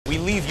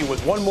leave you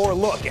with one more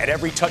look at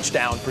every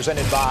touchdown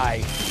presented by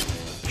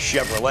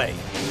Chevrolet.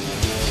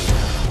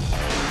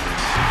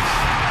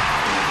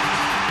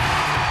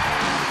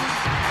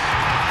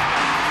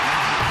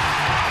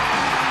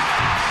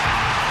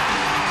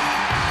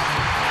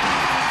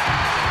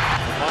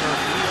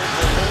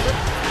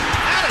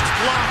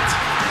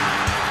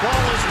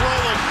 Ball is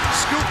rolling,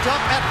 scooped up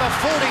at the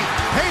 40.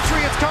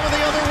 Patriots coming the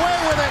other way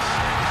with it.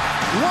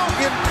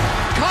 Logan,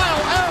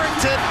 Kyle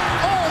Arrington,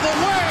 all the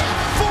way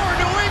for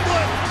New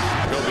England.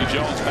 Kobe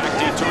Jones back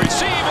deep to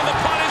receive, and the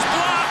punt is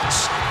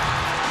blocked.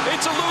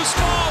 It's a loose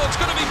ball.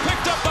 It's going to be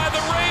picked up by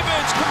the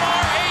Ravens.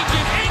 Kamar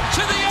Aiken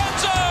into the end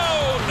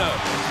zone.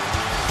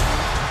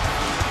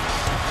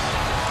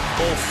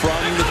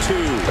 From the 2.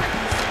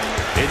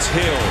 It's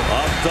Hill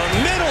up the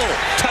middle.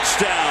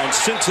 Touchdown,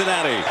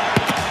 Cincinnati.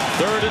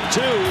 3rd and 2,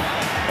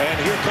 and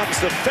here comes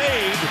the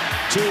fade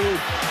to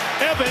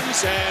Evans,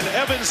 and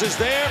Evans is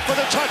there for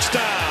the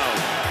touchdown.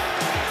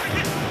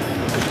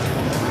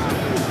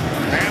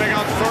 Manning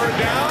on 3rd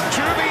down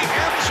to the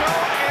end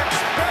zone. It's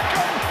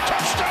Beckham,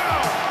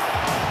 touchdown.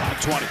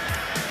 20.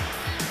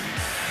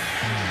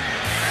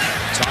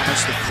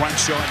 Thomas, the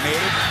Crenshaw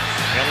native.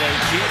 LA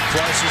kid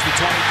crosses the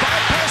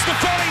 25, past the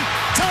 40.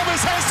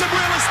 Thomas has some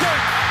real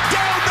estate.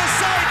 Down the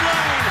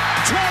sideline.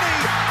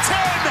 20,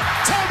 10.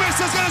 Thomas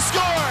is going to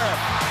score.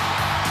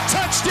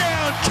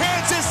 Touchdown,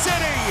 Kansas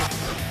City.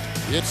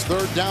 It's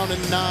 3rd down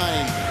and 9.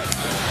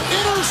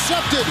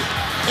 Intercepted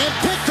and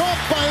picked off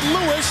by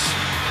Lewis,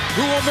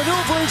 who will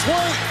maneuver his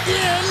way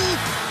in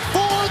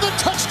for the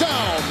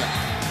touchdown.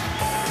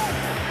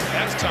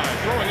 That's time.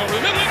 Throwing over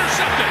the middle,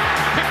 intercepted.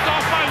 Picked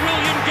off by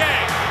William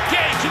Gay.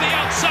 Gay to the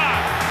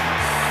outside.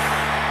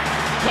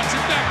 Cuts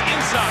it back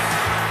inside.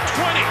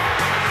 20,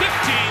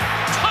 15,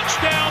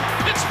 touchdown,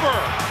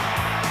 Pittsburgh.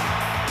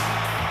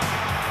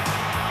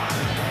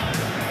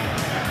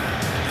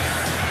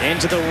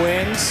 Into the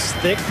winds.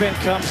 Thigpen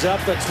comes up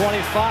the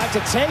 25 to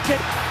take it.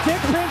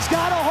 Thigpen's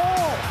got a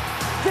hole.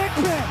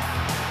 Thigpen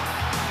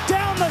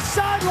down the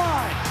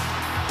sideline.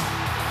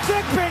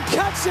 Thigpen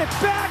cuts it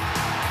back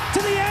to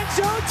the end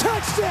zone.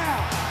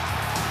 Touchdown.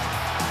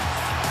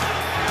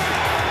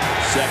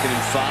 2nd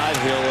and 5.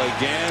 Hill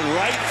again.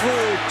 Right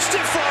through.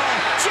 Stiff arm.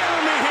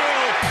 Jeremy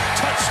Hill.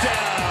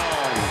 Touchdown.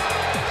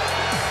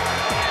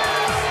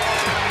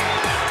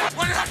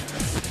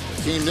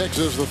 Team Nix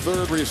is the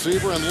 3rd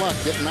receiver, and Luck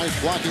getting nice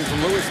blocking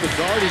from Lewis, the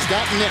guard. He's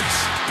got Nix.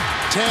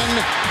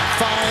 10-5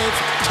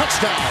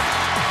 touchdown.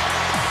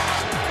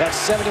 That's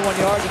 71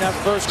 yards in that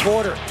first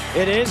quarter.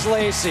 It is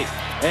Lacy.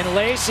 And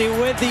Lacy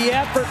with the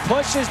effort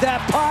pushes that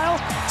pile.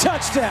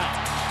 Touchdown.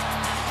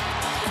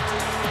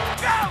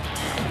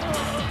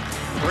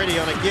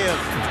 Brady on a give.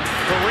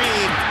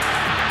 Kareem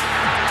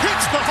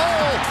hits the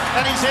hole,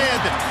 and he's in.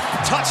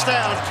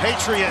 Touchdown,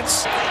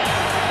 Patriots.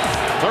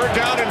 3rd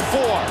down and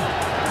 4.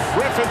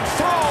 Griffin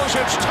throws.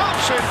 It's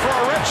Thompson for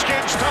a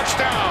Redskins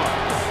touchdown.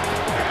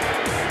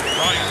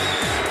 Bryant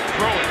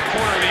throwing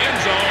corner of the end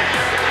zone.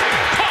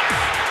 Caught.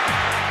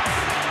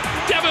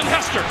 Devin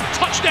Hester,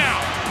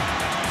 touchdown.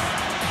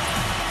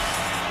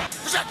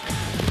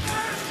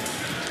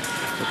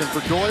 Looking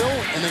for Doyle,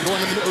 and then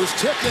going to it was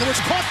tipped, and it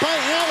was caught by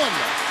Allen.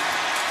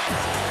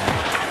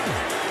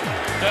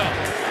 Bell.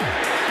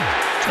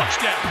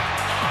 Touchdown.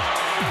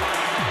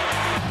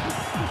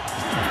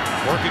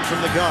 Working from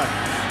the gun.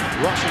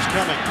 Rush is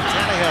coming.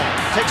 Tannehill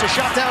takes a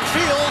shot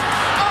downfield.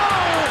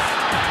 Oh!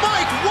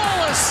 Mike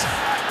Wallace!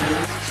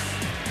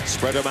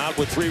 Spread him out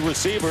with 3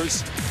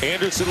 receivers.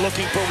 Anderson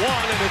looking for 1,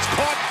 and it's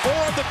caught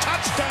for the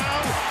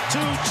touchdown to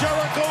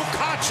Jericho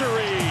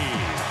Cotchery.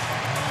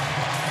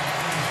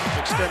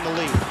 Extend the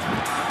lead.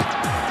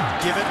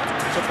 Give it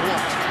to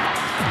Blunt.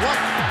 Blunt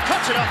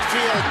cuts it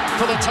upfield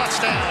for the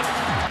touchdown.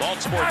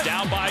 Baltimore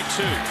down by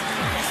 2.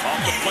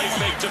 Off the play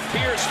fake to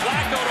Pierce.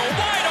 Flacco to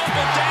wide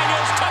open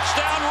Daniels.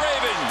 Touchdown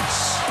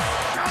Ravens.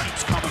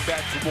 Keeps coming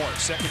back for more.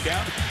 2nd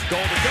down. Goal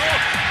to go.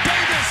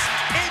 Davis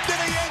into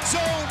the end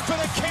zone for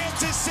the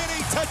Kansas City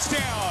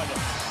touchdown.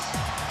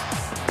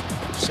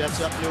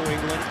 Sets up New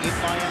England in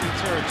Miami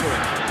territory.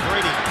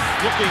 Brady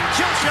looking.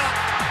 Kill shot.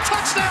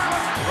 Touchdown.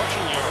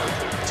 Rushing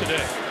yard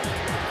today.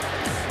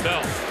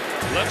 Bell.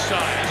 Left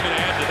side. He's going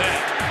to add to that.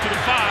 To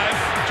the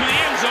 5. To the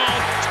end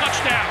zone.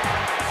 Touchdown.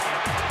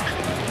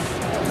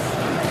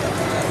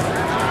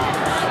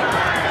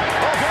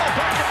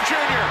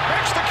 Jr.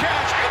 makes the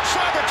catch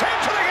inside the 10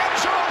 to the end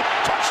zone.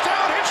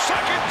 Touchdown, his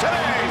 2nd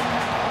today.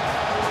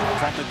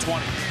 From the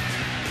 20.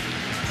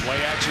 Play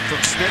action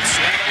from Smith.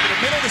 Slant over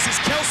the middle. This is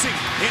Kelsey.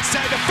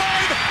 Inside the 5.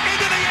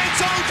 Into the end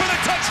zone for the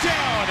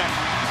touchdown.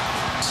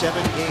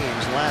 7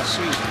 games last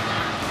season.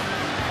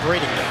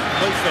 Brady,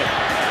 play fake.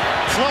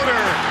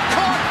 Floater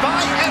caught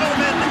by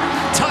Edelman.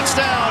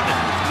 Touchdown,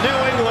 New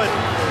England.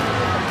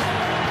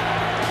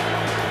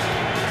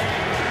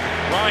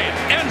 Ryan,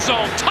 end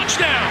zone,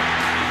 touchdown.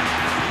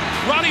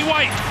 Ronnie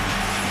White.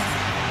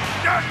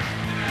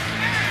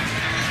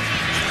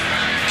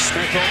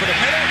 Smith over the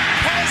middle.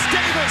 Has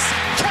Davis.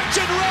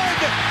 Catch and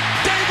run.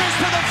 Davis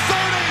to the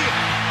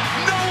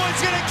 30. No one's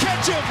going to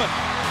catch him.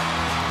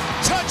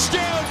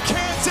 Touchdown,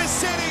 Kansas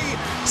City.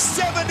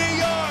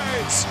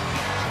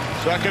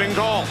 Second and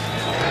goal.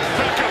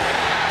 Beckham.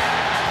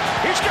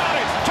 He's got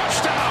it.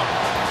 Touchdown.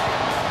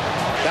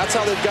 That's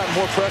how they've gotten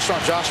more pressure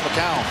on Josh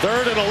McCown.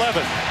 3rd and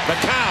 11.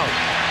 McCown.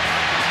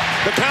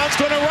 McCown's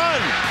going to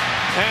run.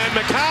 And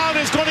McCown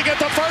is going to get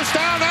the first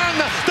down and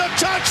the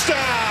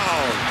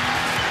touchdown.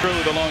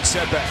 Through the long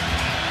setback.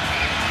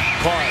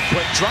 Carr,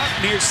 quick drop,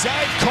 near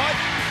side, caught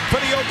for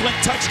the Oakland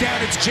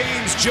touchdown. It's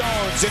James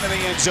Jones into the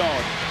end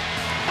zone.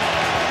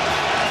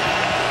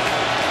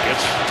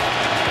 It's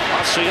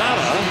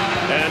Asiata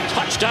and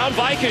touchdown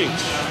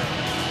Vikings.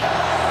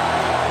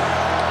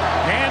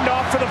 Hand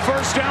off for the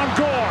first down,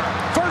 Gore.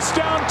 First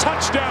down,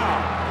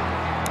 touchdown.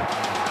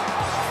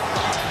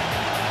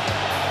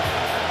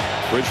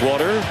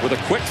 Bridgewater with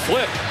a quick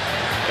flip.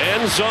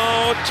 End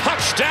zone,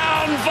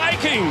 touchdown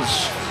Vikings.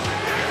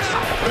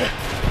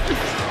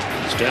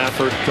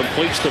 Stafford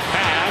completes the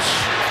pass,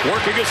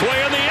 working his way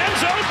in the end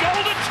zone,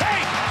 goal to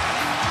take.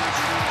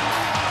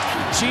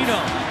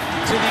 Gino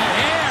to the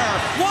air,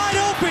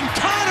 wide open,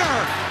 Connor,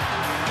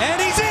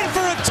 and he's in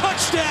for a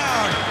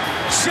touchdown.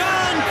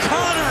 John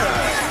Connor.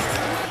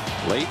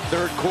 Late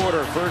third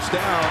quarter, first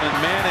down, and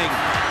Manning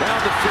down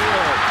the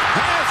field.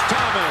 Has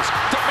Thomas.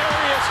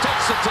 Demarius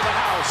takes it to the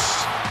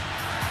house.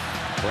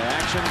 Play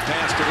action,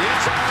 pass to the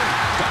end zone.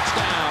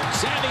 Touchdown,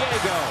 San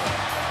Diego.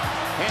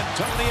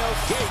 Antonio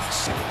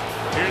Gates.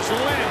 Here's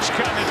Lynch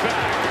coming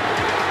back.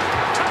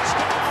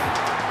 Touchdown.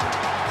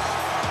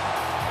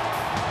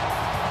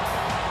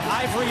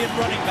 Ivory at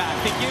running back.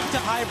 They give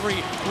to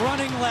Ivory,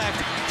 running left,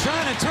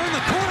 trying to turn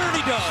the corner, and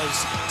he does.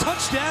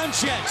 Touchdown,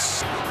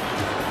 Jets.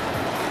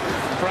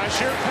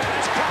 Pressure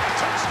pass, caught,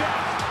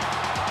 touchdown.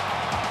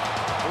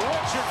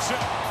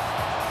 Richardson.